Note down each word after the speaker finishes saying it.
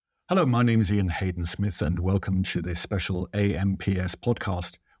Hello, my name is Ian Haydn Smith, and welcome to this special AMPS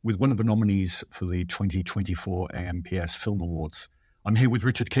podcast with one of the nominees for the 2024 AMPS Film Awards. I'm here with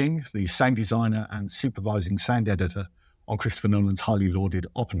Richard King, the sound designer and supervising sound editor on Christopher Nolan's highly lauded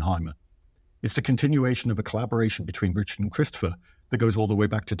Oppenheimer. It's the continuation of a collaboration between Richard and Christopher that goes all the way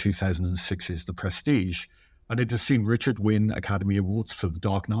back to 2006's The Prestige, and it has seen Richard win Academy Awards for The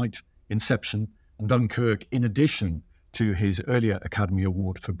Dark Knight, Inception, and Dunkirk, in addition to his earlier Academy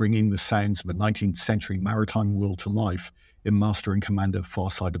Award for bringing the sounds of a 19th century maritime world to life in Master and Commander Far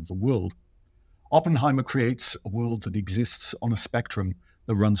Side of the World. Oppenheimer creates a world that exists on a spectrum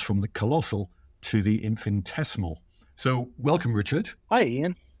that runs from the colossal to the infinitesimal. So welcome, Richard. Hi,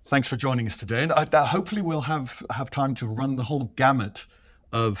 Ian. Thanks for joining us today. And hopefully we'll have time to run the whole gamut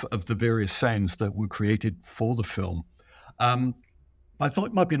of the various sounds that were created for the film. I thought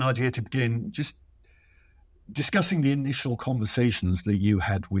it might be an idea to begin just discussing the initial conversations that you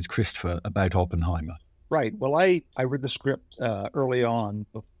had with Christopher about Oppenheimer. Right. Well, I read the script early on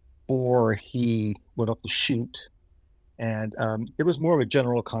before he went up to shoot, and it was more of a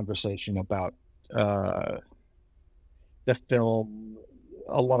general conversation about the film,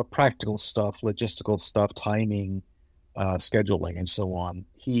 a lot of practical stuff, logistical stuff, timing, scheduling, and so on.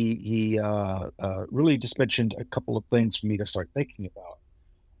 He really just mentioned a couple of things for me to start thinking about.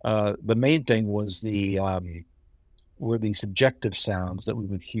 The main thing was were the subjective sounds that we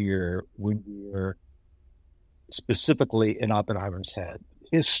would hear when we were specifically in Oppenheimer's head.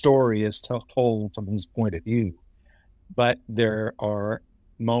 His story is told from his point of view, but there are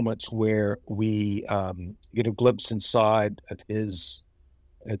moments where we get a glimpse inside of his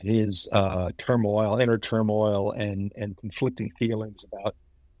turmoil, inner turmoil, and conflicting feelings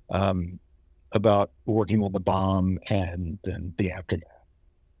about working on the bomb and then the aftermath.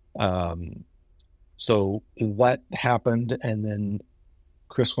 So that happened, and then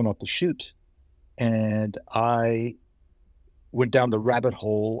Chris went off to shoot, and I went down the rabbit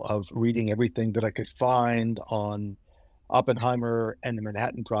hole of reading everything that I could find on Oppenheimer and the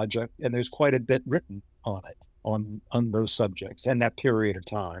Manhattan Project, and there's quite a bit written on it, on those subjects and that period of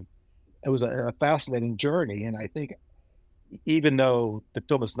time. It was a fascinating journey, and I think even though the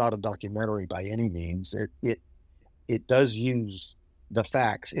film is not a documentary by any means, it does use the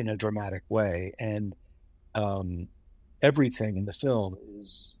facts in a dramatic way, and everything in the film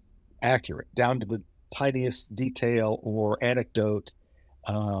is accurate down to the tiniest detail or anecdote.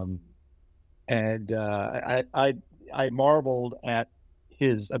 And I marveled at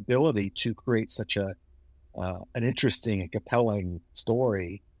his ability to create such an interesting and compelling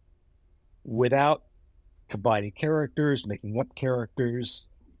story without combining characters, making up characters.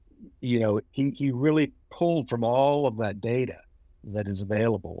 You know, he really pulled from all of that data that is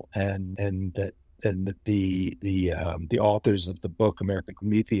available, and the authors of the book American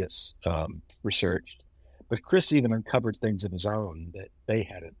Prometheus researched, but Chris even uncovered things of his own that they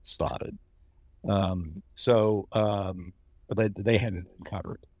hadn't spotted. That they hadn't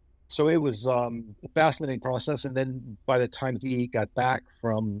uncovered. So it was a fascinating process. And then by the time he got back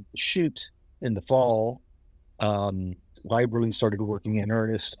from the shoot in the fall, I really started working in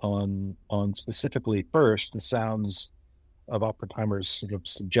earnest on specifically first the sounds of Oppenheimer's sort of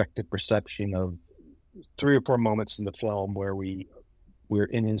subjective perception of 3 or 4 moments in the film where we're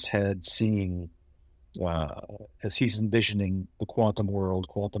in his head seeing, as he's envisioning the quantum world,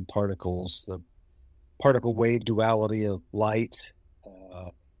 quantum particles, the particle wave duality of light,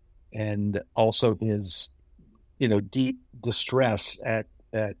 and also his, deep distress at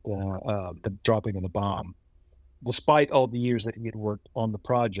the dropping of the bomb, despite all the years that he had worked on the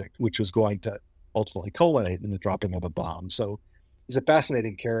project, which was going to ultimately culminate in the dropping of a bomb. So he's a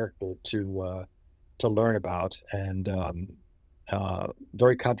fascinating character to learn about, and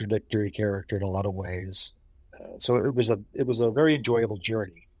very contradictory character in a lot of ways. So it was a very enjoyable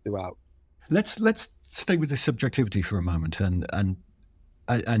journey throughout. Let's stay with the subjectivity for a moment, and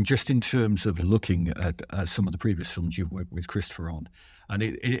just in terms of looking at some of the previous films you've worked with Christopher on, and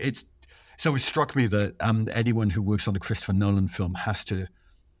it struck me that anyone who works on a Christopher Nolan film has to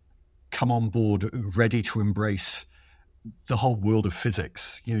come on board ready to embrace the whole world of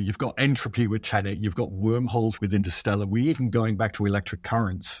physics. You've got entropy with Tenet, you've got wormholes with Interstellar. We're even going back to electric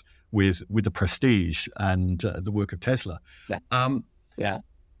currents with The Prestige and the work of Tesla. Yeah.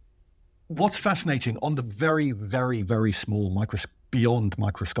 What's fascinating on the very, very, very small beyond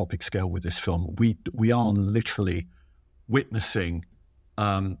microscopic scale with this film, we are literally witnessing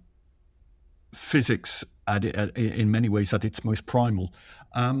physics in many ways at its most primal.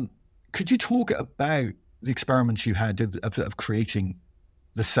 Could you talk about the experiments you had of creating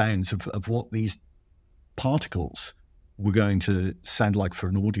the sounds of what these particles were going to sound like for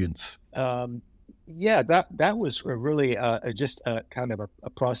an audience? Yeah, that was really just kind of a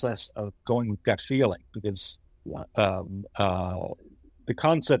process of going with gut feeling, because the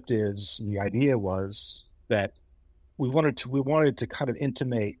concept is, the idea was that we wanted to kind of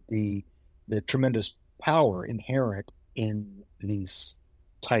intimate the tremendous power inherent in these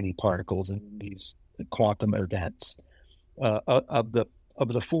tiny particles and these quantum events. Of the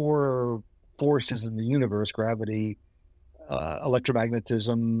four forces in the universe: gravity,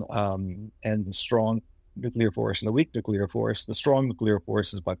 electromagnetism, and the strong nuclear force and the weak nuclear force. The strong nuclear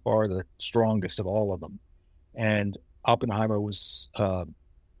force is by far the strongest of all of them. And Oppenheimer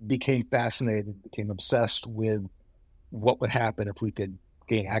became fascinated, became obsessed with what would happen if we could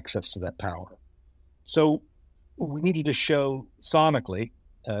gain access to that power. So we needed to show sonically.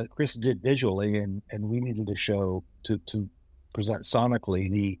 Chris did visually, and we needed to show to present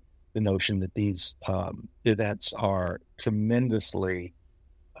sonically the notion that these events are tremendously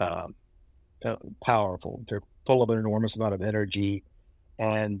powerful. They're full of an enormous amount of energy,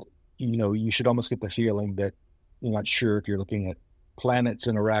 and you should almost get the feeling that you're not sure if you're looking at planets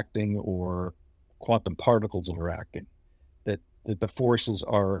interacting or quantum particles interacting. That the forces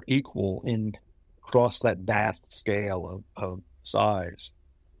are equal across that vast scale of size.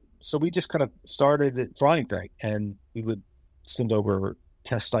 So we just kind of started at drawing thing, and we would send over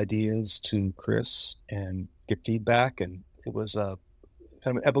test ideas to Chris and get feedback, and it was a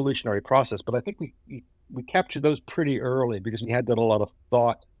kind of an evolutionary process. But I think we captured those pretty early because we had done a lot of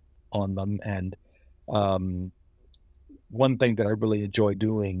thought on them. And one thing that I really enjoy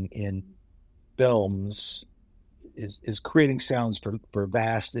doing in films is creating sounds for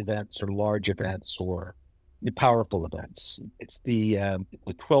vast events or large events or the powerful events. It's the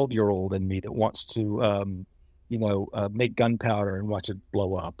 12-year-old in me that wants to make gunpowder and watch it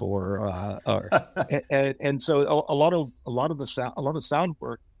blow up, and so a lot of the sound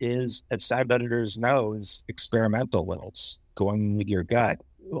work is, as sound editors know, is experimental. And it's going with your gut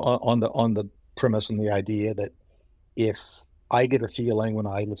on the premise and the idea that if I get a feeling when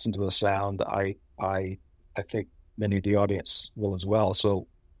I listen to a sound, I think many of the audience will as well. So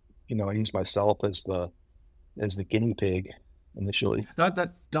I use myself as the guinea pig initially.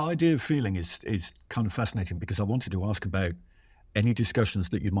 That the idea of feeling is kind of fascinating, because I wanted to ask about any discussions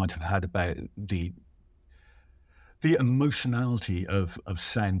that you might have had about the emotionality of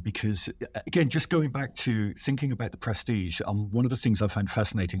sound, because again, just going back to thinking about The Prestige, one of the things I found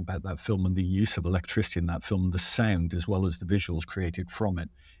fascinating about that film and the use of electricity in that film, the sound as well as the visuals created from it,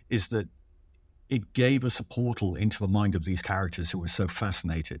 is that it gave us a portal into the mind of these characters who were so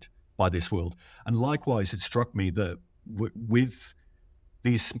fascinated by this world. And likewise, it struck me that with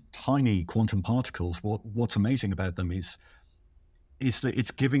these tiny quantum particles, what's amazing about them is that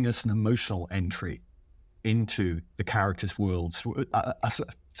it's giving us an emotional entry into the characters' worlds, a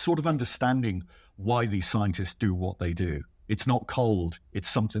sort of understanding why these scientists do what they do. It's not cold. It's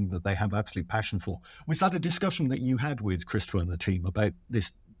something that they have absolute passion for. Was that a discussion that you had with Christopher and the team about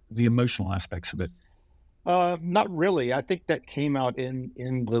the emotional aspects of it? Not really. I think that came out in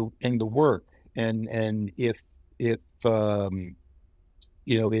the work, and if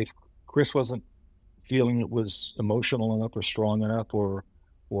Chris wasn't feeling it was emotional enough or strong enough, or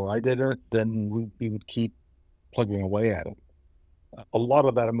I didn't, then we would keep plugging away at it. A lot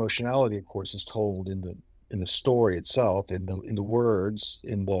of that emotionality, of course, is told in the story itself, in the words,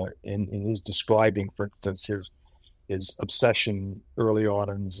 in his describing, for instance, his obsession early on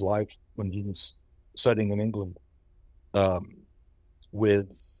in his life when he was studying in England,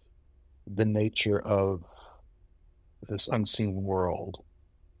 with the nature of this unseen world,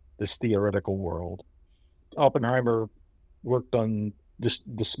 this theoretical world. Oppenheimer worked on just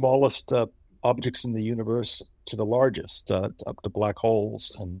the smallest objects in the universe to the largest, up to black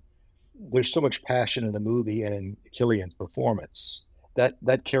holes. And there's so much passion in the movie and in Cillian's performance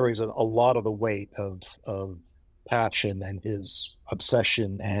that carries a lot of the weight of passion and his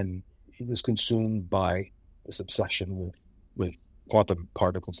obsession, and he was consumed by this obsession with quantum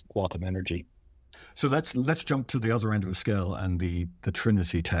particles, quantum energy. So let's jump to the other end of the scale and the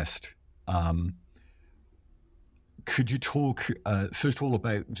Trinity test. Could you talk first of all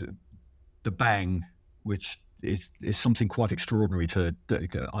about the bang, which is something quite extraordinary?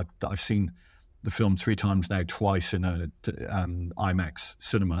 I've seen the film 3 times now, twice in a IMAX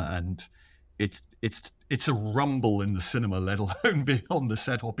cinema, and it's a rumble in the cinema, let alone being on the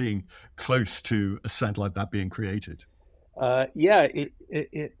set or being close to a sound like that being created.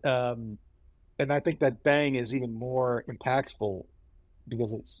 And I think that bang is even more impactful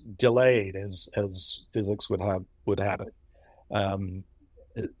because it's delayed, as physics would have it.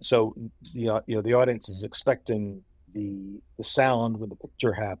 So the audience is expecting the sound when the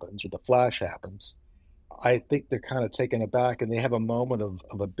picture happens or the flash happens, I think they're kind of taken aback, and they have a moment of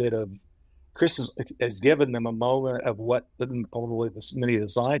a bit of Chris has given them a moment of what probably many of the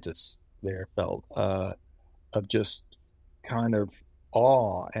scientists there felt of just kind of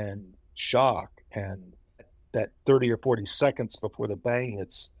awe and shock, and that 30 or 40 seconds before the bang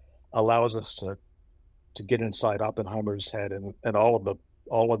hits allows us to get inside Oppenheimer's head and all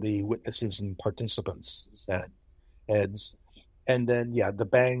of the witnesses and participants' heads. And then, the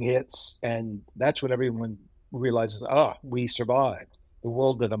bang hits, and that's when everyone realizes, we survived. The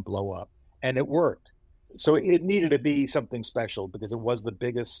world didn't blow up, and it worked. So it needed to be something special because it was the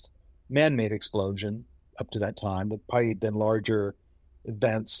biggest man-made explosion up to that time. There'd probably been larger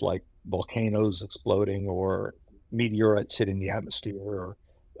events like volcanoes exploding or meteorites hitting the atmosphere or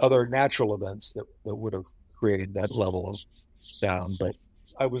other natural events that would have created that level of sound. But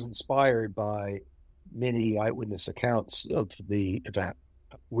I was inspired by many eyewitness accounts of the event.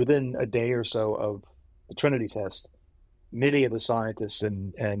 Within a day or so of the Trinity test, many of the scientists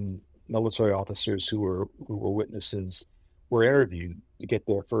and military officers who were witnesses were interviewed to get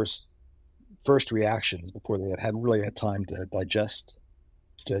their first reactions before they had really had time to digest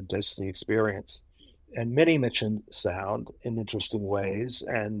the experience. And many mentioned sound in interesting ways,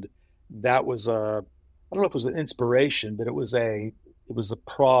 and that was I don't know if it was an inspiration, but it was a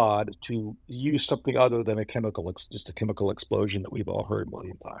prod to use something other than just a chemical explosion that we've all heard a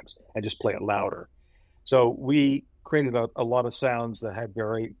million times, and just play it louder. So we created a lot of sounds that had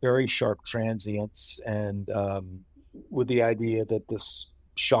very, very sharp transients, and with the idea that this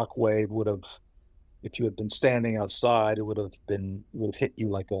shock wave would have, if you had been standing outside, it would have hit you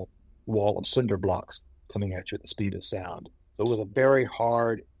like a wall of cinder blocks coming at you at the speed of sound. So it was a very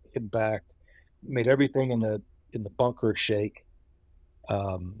hard impact, made everything in the bunker shake.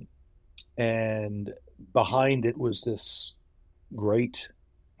 And behind it was this great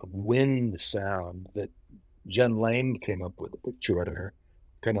wind sound that Jen Lane came up with a picture of her,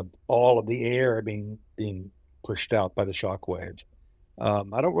 kind of all of the air being pushed out by the shock wave. I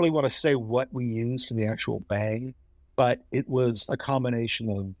don't really want to say what we used for the actual bang, but it was a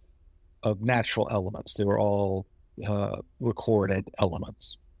combination of natural elements. They were all recorded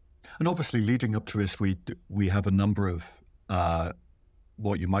elements. And obviously, leading up to this, we have a number of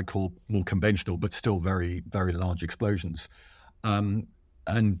what you might call more conventional, but still very, very large explosions. And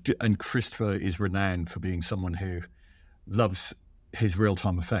Christopher is renowned for being someone who loves his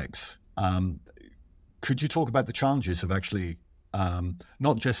real-time effects. Could you talk about the challenges of actually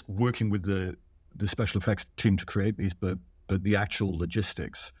not just working with the special effects team to create these, but the actual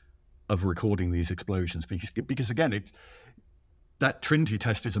logistics of recording these explosions? Because again, that Trinity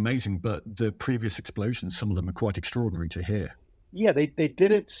test is amazing, but the previous explosions, some of them are quite extraordinary to hear. Yeah, they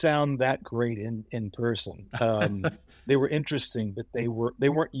didn't sound that great in person. They were interesting, but they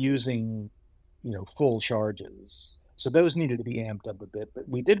weren't using, full charges. So those needed to be amped up a bit. But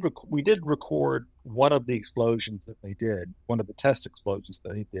we did record one of the explosions that they did, one of the test explosions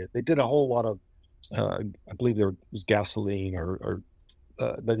that they did. They did a whole lot of, I believe there was gasoline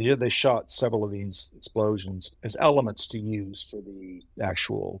they shot several of these explosions as elements to use for the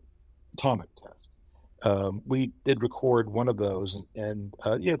actual atomic test. We did record one of those, and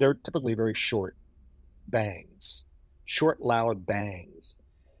they're typically very short bangs, short, loud bangs.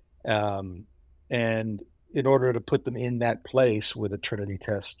 And in order to put them in that place where the Trinity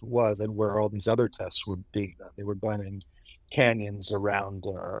test was and where all these other tests were being done, they were done in canyons around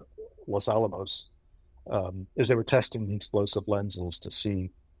Los Alamos, as they were testing the explosive lenses to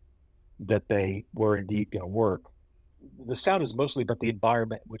see that they were indeed going to work. The sound is mostly about the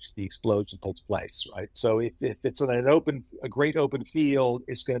environment in which the explosion takes place, right? So if it's in a great open field,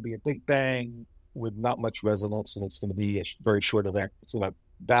 it's going to be a big bang with not much resonance, and it's going to be a very short event. It's in a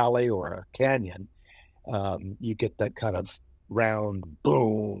valley or a canyon. You get that kind of round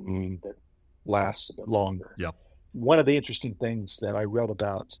boom that lasts a bit longer. Yeah. One of the interesting things that I wrote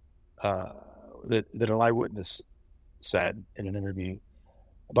about that an eyewitness said in an interview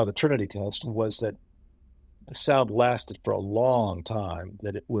about the Trinity test was that the sound lasted for a long time,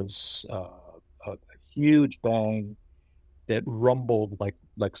 that it was a huge bang that rumbled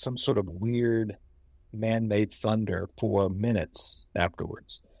like some sort of weird man-made thunder for minutes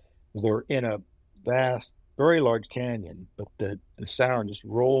afterwards. They were in a vast, very large canyon, but the sound just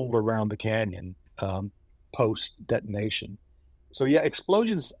rolled around the canyon post-detonation. So yeah,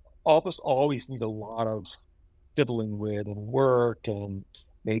 explosions almost always need a lot of fiddling with and work, and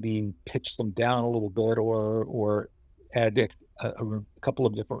maybe pitch them down a little bit or add a couple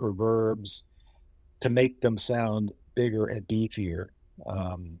of different reverbs to make them sound bigger and beefier,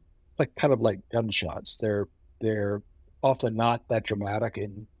 like gunshots. They're they're often not that dramatic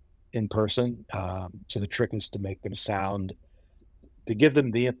in person. So the trick is to make them sound, to give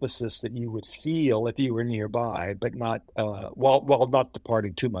them the emphasis that you would feel if you were nearby, but not while not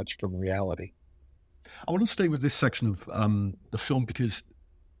departing too much from reality. I want to stay with this section of the film because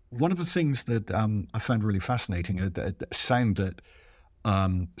one of the things that I found really fascinating, a sound that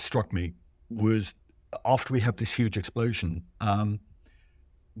struck me, was after we have this huge explosion,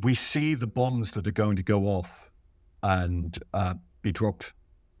 we see the bombs that are going to go off and be dropped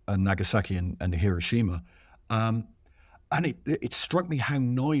in Nagasaki and Hiroshima. And it struck me how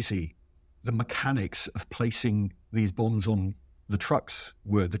noisy the mechanics of placing these bombs on the trucks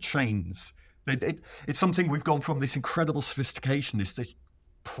were, the chains. It's something we've gone from this incredible sophistication, this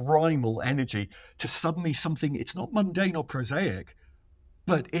primal energy, to suddenly something, it's not mundane or prosaic,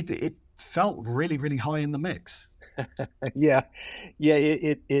 but it felt really, really high in the mix. Yeah.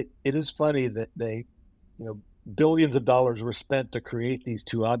 It is funny that they, billions of dollars were spent to create these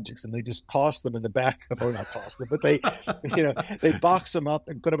two objects, and they just toss them in the back of, or not toss them, but they, they box them up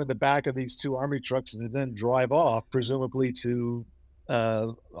and put them in the back of these two army trucks, and they then drive off, presumably to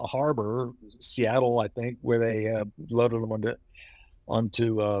a harbor, Seattle, I think, where they loaded them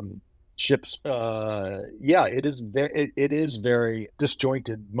onto ships. It is very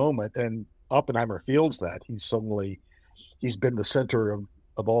disjointed moment, and Oppenheimer feels that he's been the center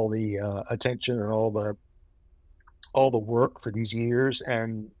of all the attention and all the work for these years,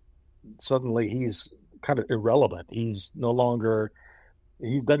 and suddenly he's kind of irrelevant. He's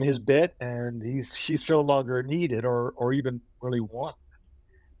done his bit, and he's no longer needed or even really wanted.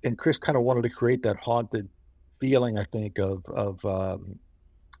 And Chris kind of wanted to create that haunted feeling, I think, of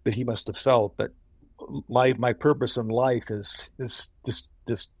that he must have felt that my purpose in life is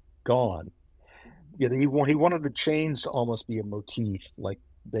just gone. He wanted the chains to almost be a motif, like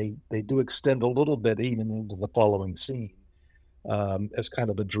they do extend a little bit even into the following scene, as kind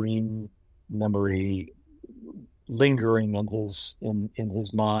of a dream memory lingering in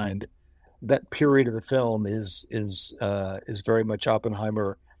his mind. That period of the film is very much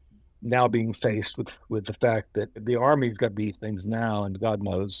Oppenheimer now being faced with the fact that the Army's got these things now, and God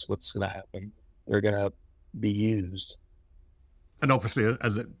knows what's going to happen. They're going to be used. And obviously,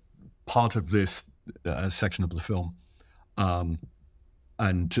 as a part of this section of the film, and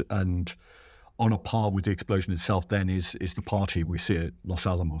on a par with the explosion itself, then is the party we see at Los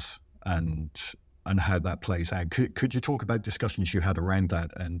Alamos and how that plays out. Could you talk about discussions you had around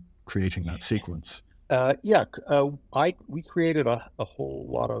that and creating that sequence? We created a whole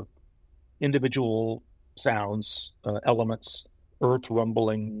lot of individual sounds, elements, earth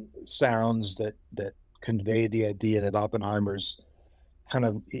rumbling sounds that convey the idea that Oppenheimer's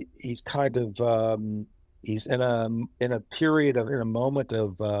he's in a period of, in a moment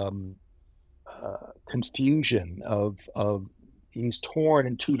of confusion, of he's torn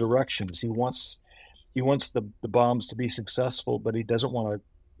in two directions. He wants the bombs to be successful, but he doesn't want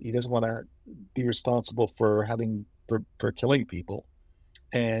to be responsible for killing people.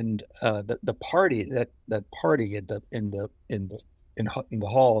 And the party that party in the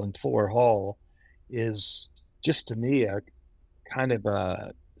hall, in Fuller Hall, is just, to me, a kind of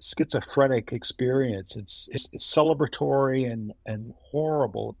a schizophrenic experience. It's celebratory and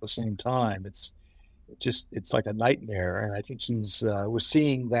horrible at the same time. It's like a nightmare. And I think we're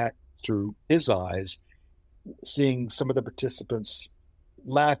seeing that through his eyes, seeing some of the participants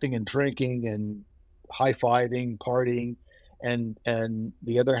laughing and drinking and high-fiving, partying, and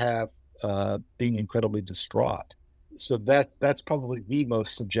the other half being incredibly distraught. So that's probably the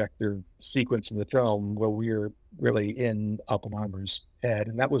most subjective sequence in the film, where we're really in Oppenheimer's head.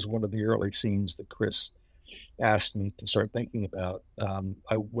 And that was one of the early scenes that Chris asked me to start thinking about.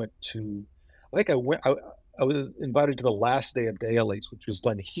 I was invited to the last day of dailies, which was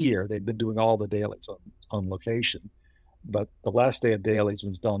done here. They'd been doing all the dailies on location, but the last day of dailies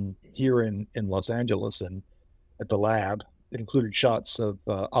was done here in Los Angeles and at the lab. It included shots of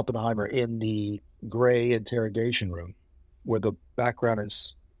Oppenheimer in the gray interrogation room, where the background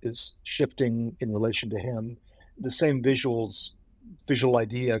is shifting in relation to him. The same visual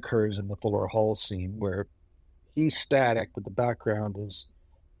idea occurs in the Fuller Hall scene, where he's static, but the background is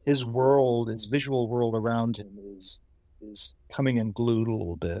his world, his visual world around him is coming unglued a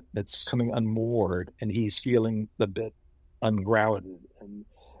little bit. It's coming unmoored, and he's feeling a bit ungrounded. And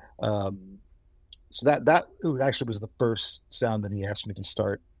so that actually was the first sound that he asked me to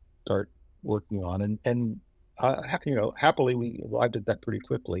start working on, and happily we arrived at that pretty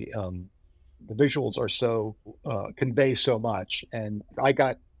quickly. The visuals are so convey so much, and I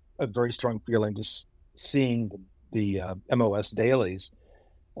got a very strong feeling just seeing the MOS dailies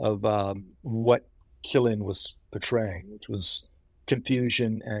of what Cillian was portraying, which was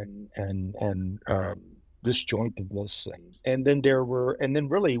confusion and disjointedness, and then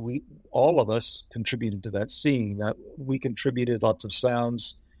really we all of us contributed to that scene. That we contributed lots of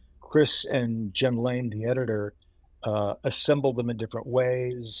sounds. Chris and Jen Lane, the editor, assembled them in different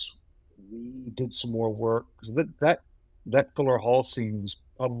ways. We did some more work because that Fuller Hall scene was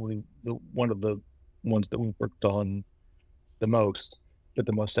probably one of the ones that we worked on the most, put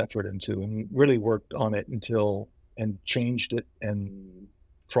the most effort into, and really worked on it and changed it and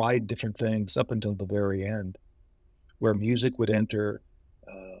tried different things up until the very end, where music would enter.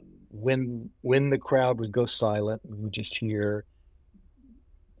 When the crowd would go silent, we would just hear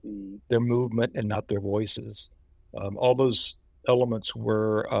their movement and not their voices. All those elements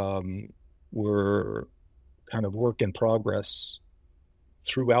were kind of work in progress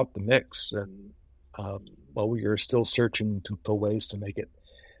throughout the mix, and while we are still searching for ways to make it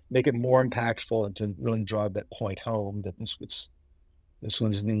more impactful and to really drive that point home, that this was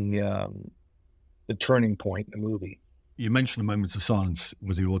the turning point in the movie. You mentioned the moments of silence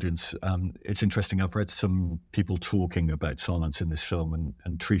with the audience. It's interesting. I've read some people talking about silence in this film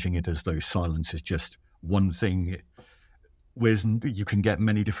and treating it as though silence is just one thing, whereas you can get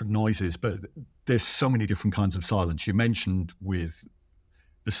many different noises, but there's so many different kinds of silence. You mentioned with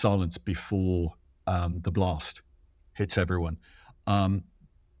the silence before the blast hits everyone.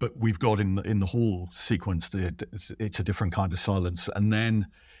 But we've got in the hall sequence, it's a different kind of silence. And then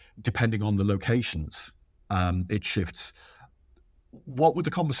depending on the locations, it shifts. What were the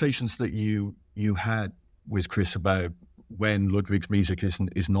conversations that you had with Chris about when Ludwig's music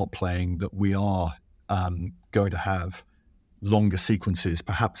is not playing, that we are going to have longer sequences,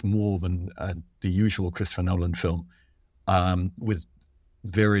 perhaps more than the usual Christopher Nolan film, with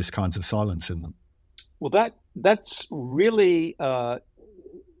various kinds of silence in them? Well, that's really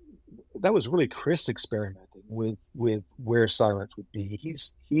that was really Chris experimenting with where silence would be.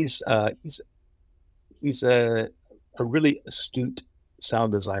 He's a really astute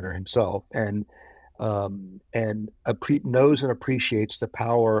sound designer himself, and knows and appreciates the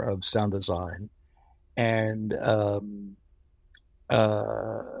power of sound design, and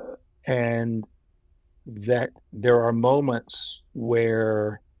that there are moments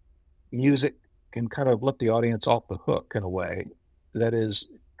where music can kind of let the audience off the hook in a way, that is,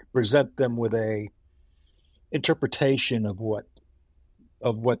 present them with a interpretation of what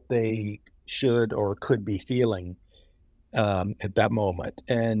they should or could be feeling at that moment.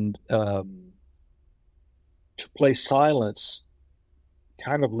 And to play silence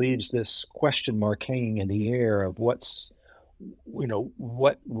kind of leaves this question mark hanging in the air of what are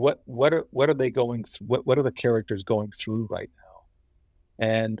they going through? What are the characters going through right now?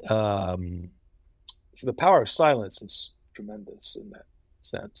 And so the power of silence is tremendous in that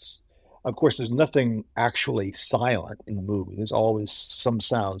sense. Of course, there's nothing actually silent in the movie. There's always some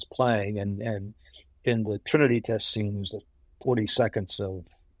sounds playing, and in the Trinity test scene, there's 40 seconds of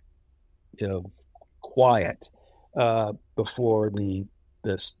quiet before the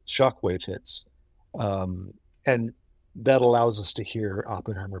shockwave hits, and that allows us to hear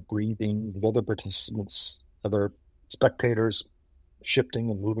Oppenheimer breathing, the other participants, other spectators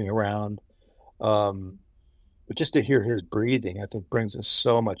shifting and moving around. But just to hear his breathing, I think, brings us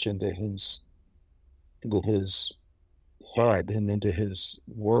so much into his head and into his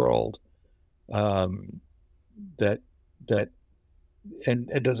world, that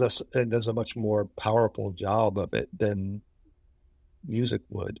it does a much more powerful job of it than music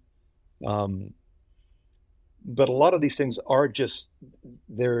would. But a lot of these things are just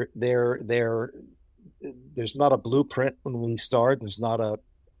they're there's not a blueprint when we start. There's not an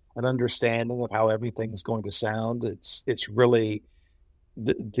understanding of how everything is going to sound. It's really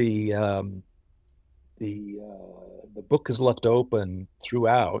the book is left open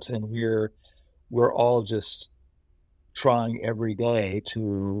throughout, and we're all just trying every day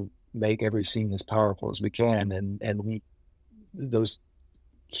to make every scene as powerful as we can, and we those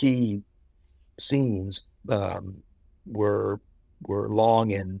key scenes were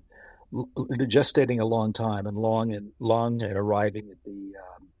long and gestating a long time, and long and arriving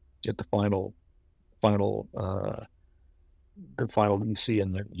at the final you see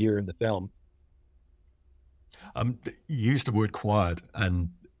in the film. You used the word quiet, and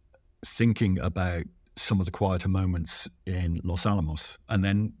thinking about some of the quieter moments in Los Alamos, and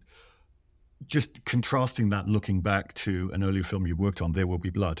then just contrasting that, looking back to an earlier film you worked on, There Will Be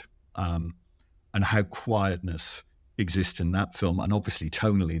Blood, and how quietness exists in that film. And obviously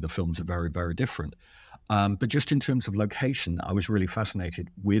tonally the films are very, very different. But just in terms of location, I was really fascinated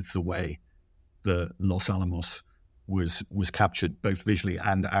with the way the Los Alamos was captured, both visually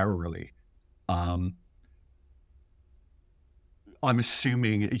and aurally. Um, I'm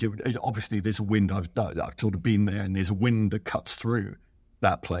assuming, obviously there's a wind, I've sort of been there, and there's a wind that cuts through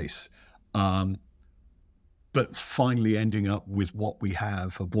that place. But finally ending up with what we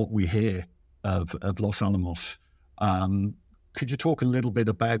have, of what we hear of Los Alamos. Could you talk a little bit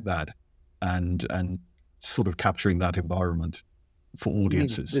about that and sort of capturing that environment for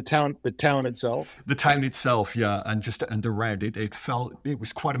audiences? The town itself? The town itself, yeah, and around it. It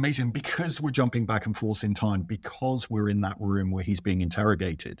was quite amazing because we're jumping back and forth in time, because we're in that room where he's being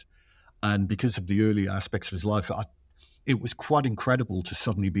interrogated, and because of the early aspects of his life. It was quite incredible to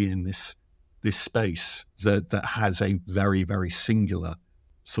suddenly be in this space that has a very, very singular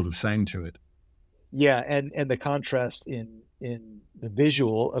sort of sound to it. Yeah, and the contrast in the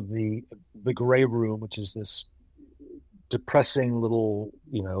visual of the gray room, which is this depressing little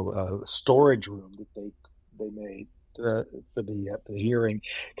storage room that they made for the hearing,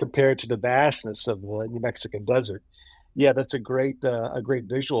 compared to the vastness of the New Mexican desert. Yeah, that's a great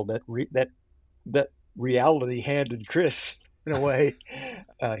visual that reality handed Chris in a way.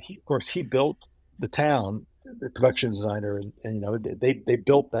 Of course, he built the town, the production designer, and they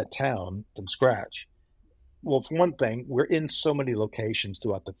built that town from scratch. Well, for one thing, we're in so many locations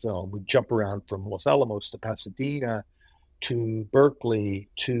throughout the film. We jump around from Los Alamos to Pasadena, to Berkeley,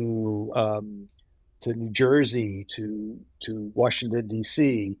 to New Jersey, to Washington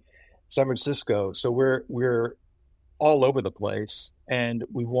D.C., San Francisco. So we're all over the place, and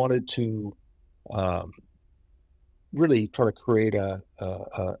we wanted to really try to create a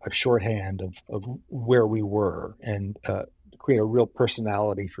shorthand of where we were, and create a real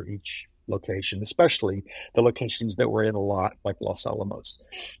personality for each location, especially the locations that we're in a lot, like Los Alamos.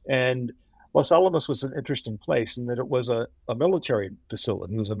 And Los Alamos was an interesting place in that it was a military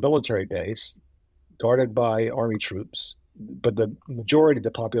facility. It was a military base guarded by Army troops, but the majority of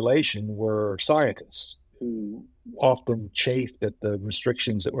the population were scientists who often chafed at the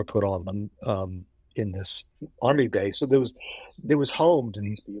restrictions that were put on them in this Army base. So there was home to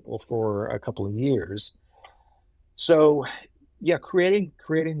these people for a couple of years. So yeah, creating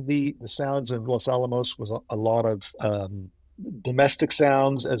the sounds of Los Alamos was a lot of domestic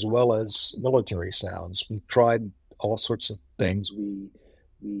sounds as well as military sounds. We tried all sorts of things. You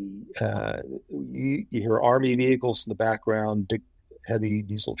hear Army vehicles in the background, big heavy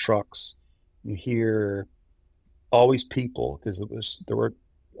diesel trucks. You hear always people, because there were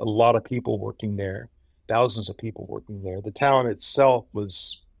a lot of people working there, thousands of people working there. The town itself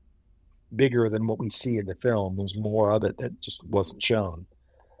was bigger than what we see in the film. There's more of it that just wasn't shown.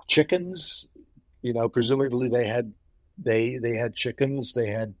 Chickens, presumably they had chickens. They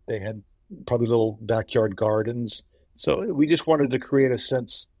had probably little backyard gardens. So we just wanted to create a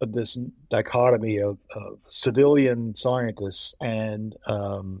sense of this dichotomy of civilian scientists and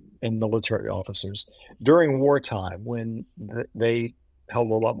military officers during wartime, when they held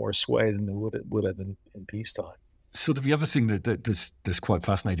a lot more sway than they would have in peacetime. Sort of the other thing that's quite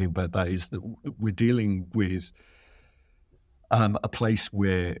fascinating about that is that we're dealing with a place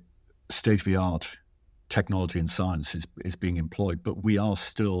where state-of-the-art technology and science is being employed, but we are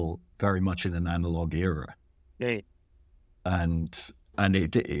still very much in an analog era. Yeah. And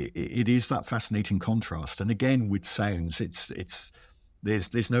it is that fascinating contrast. And again, with sounds,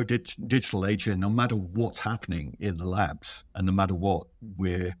 there's no digital age here, no matter what's happening in the labs, and no matter what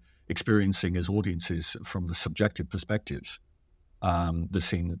we're experiencing as audiences from the subjective perspectives, those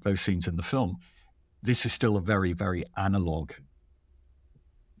scenes in the film, this is still a very, very analog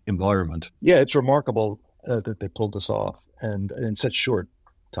environment. Yeah, it's remarkable that they pulled this off, and in such short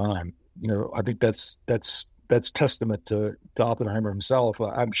time. I think that's testament to Oppenheimer himself.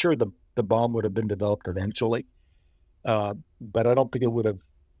 I'm sure the bomb would have been developed eventually, but I don't think it would have.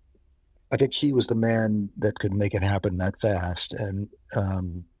 I think he was the man that could make it happen that fast, and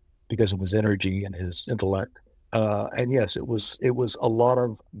because of his energy and his intellect. And yes, it was a lot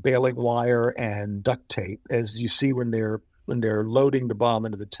of baling wire and duct tape, as you see when they're loading the bomb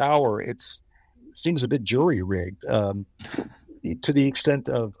into the tower. It seems a bit jury rigged, to the extent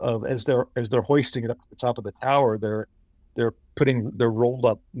of as they're hoisting it up to the top of the tower, they're putting their rolled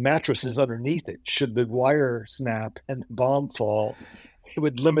up mattresses underneath it. Should the wire snap and the bomb fall, it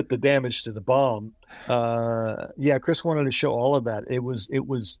would limit the damage to the bomb. Yeah, Chris wanted to show all of that. It was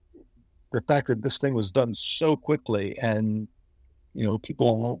the fact that this thing was done so quickly, and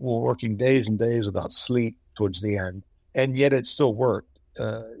people were working days and days without sleep towards the end, and yet it still worked.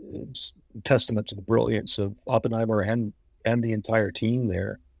 Just a testament to the brilliance of Oppenheimer and the entire team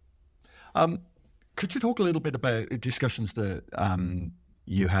there. Could you talk a little bit about discussions that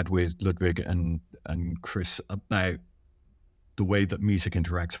you had with Ludwig and Chris about the way that music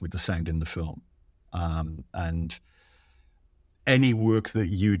interacts with the sound in the film. And any work that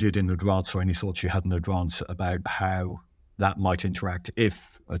you did in advance or any thoughts you had in advance about how that might interact,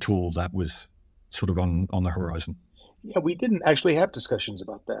 if at all that was sort of on the horizon? Yeah, we didn't actually have discussions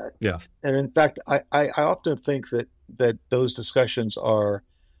about that. Yeah. And in fact, I often think that those discussions are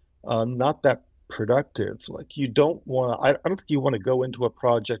not that productive. Like you don't want to, I don't think you want to go into a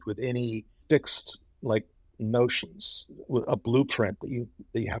project with any fixed like notions, with a blueprint that you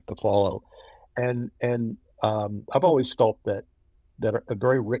have to follow. And I've always felt that a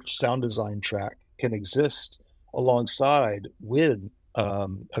very rich sound design track can exist alongside with a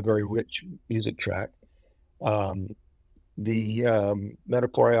very rich music track. The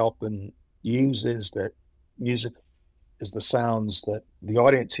metaphor I often use is that music is the sounds that the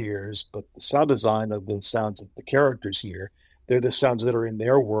audience hears, but the sound design of the sounds that the characters hear, they're the sounds that are in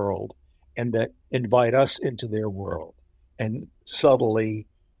their world and that invite us into their world and subtly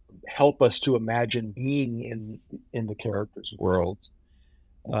help us to imagine being in the character's world.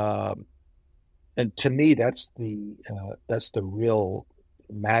 And to me, that's the real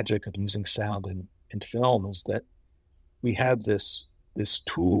magic of using sound in film, is that we have this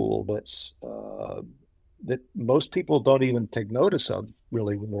tool that most people don't even take notice of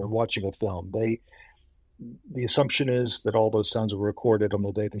really when they're watching a film. The assumption is that all those sounds were recorded on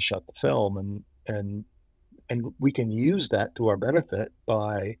the day they shot the film, and we can use that to our benefit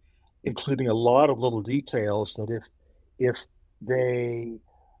by including a lot of little details that if they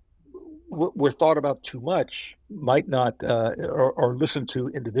were thought about too much, might not or listened to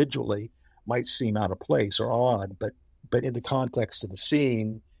individually might seem out of place or odd, but in the context of the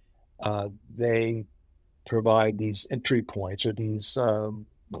scene, they provide these entry points, or these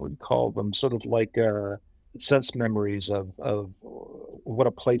what we call them, sort of like sense memories of what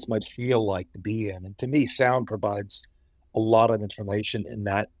a place might feel like to be in. And to me, sound provides a lot of information in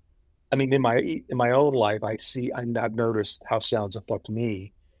that. I mean, in my own life, I've noticed how sounds affect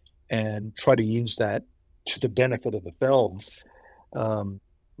me, and try to use that to the benefit of the film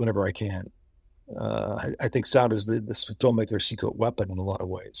whenever I can. I think sound is this filmmaker's secret weapon in a lot of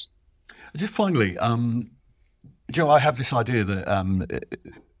ways. Just finally, Joe, I have this idea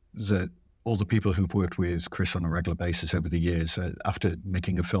that all the people who've worked with Chris on a regular basis over the years, after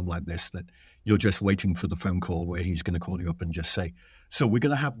making a film like this, that you're just waiting for the phone call where he's going to call you up and just say, so we're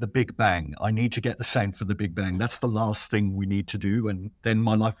going to have the big bang. I need to get the sound for the big bang. That's the last thing we need to do. And then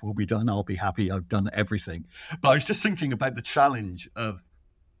my life will be done. I'll be happy. I've done everything. But I was just thinking about the challenge of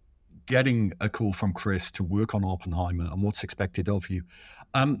getting a call from Chris to work on Oppenheimer and what's expected of you.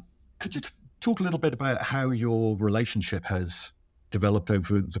 Could you talk a little bit about how your relationship has developed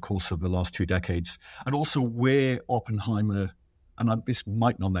over the course of the last 2 decades, and also where Oppenheimer, and this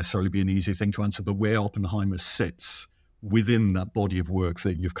might not necessarily be an easy thing to answer, but where Oppenheimer sits within that body of work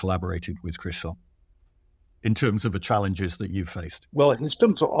that you've collaborated with Chris on, in terms of the challenges that you've faced? Well, his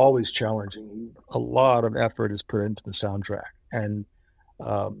films are always challenging. A lot of effort is put into the soundtrack. And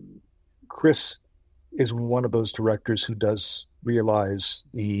Chris is one of those directors who does realize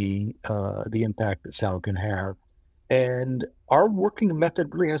the impact that sound can have. And our working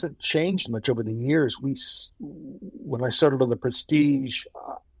method really hasn't changed much over the years. When I started on the Prestige,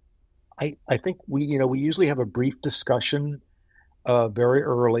 I think we usually have a brief discussion very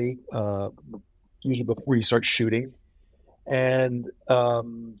early, usually before we start shooting, and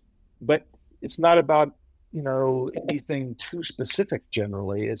but it's not about anything too specific.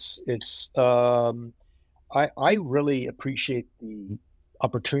 Generally, I really appreciate the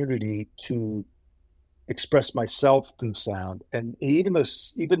opportunity to express myself through sound, and even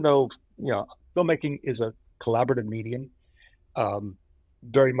though filmmaking is a collaborative medium,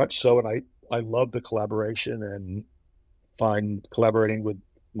 very much so, and I love the collaboration and find collaborating with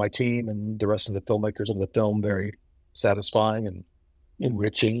my team and the rest of the filmmakers of the film very satisfying and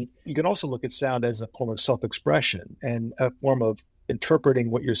enriching. You can also look at sound as a form of self-expression and a form of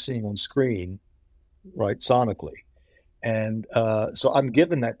interpreting what you're seeing on screen, right, sonically. And so I'm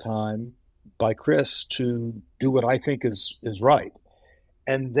given that time by Chris to do what I think is right.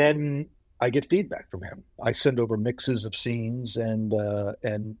 And then I get feedback from him. I send over mixes of scenes and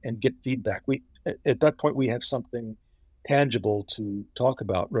get feedback. At that point we have something tangible to talk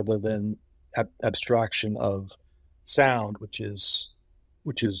about rather than abstraction of sound, which is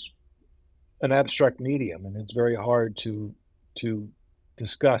an abstract medium, and it's very hard to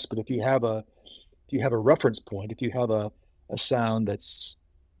discuss. But if you have a reference point, if you have a sound that's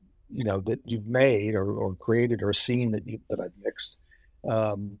that you've made or created, or a scene that I've mixed,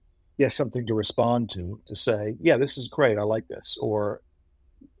 something to respond to say, yeah, this is great, I like this, or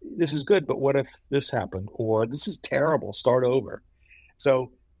this is good, but what if this happened? Or this is terrible, start over.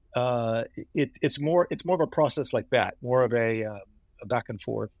 So it's more of a process like that, more of a back and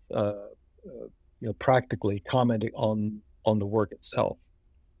forth, practically commenting on the work itself.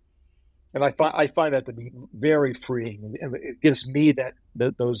 And I find that to be very freeing. It gives me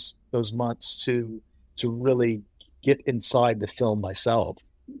those months to really get inside the film myself.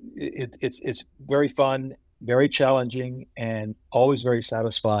 It's very fun, very challenging, and always very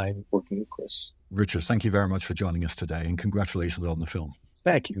satisfying working with Chris. Richard, thank you very much for joining us today, and congratulations on the film.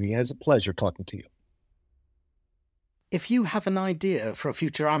 Thank you, Ian. It's a pleasure talking to you. If you have an idea for a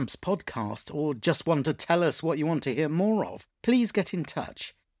future AMPS podcast or just want to tell us what you want to hear more of, please get in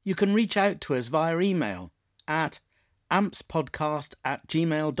touch. You can reach out to us via email at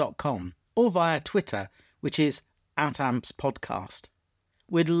ampspodcast@gmail.com or via Twitter, which is @ampspodcast.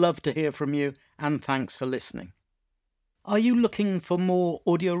 We'd love to hear from you, and thanks for listening. Are you looking for more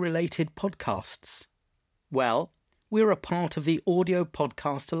audio-related podcasts? Well, we're a part of the Audio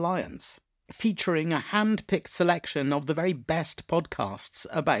Podcast Alliance, featuring a hand-picked selection of the very best podcasts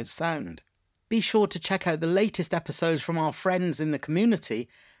about sound. Be sure to check out the latest episodes from our friends in the community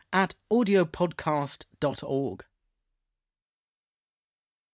at audiopodcast.org.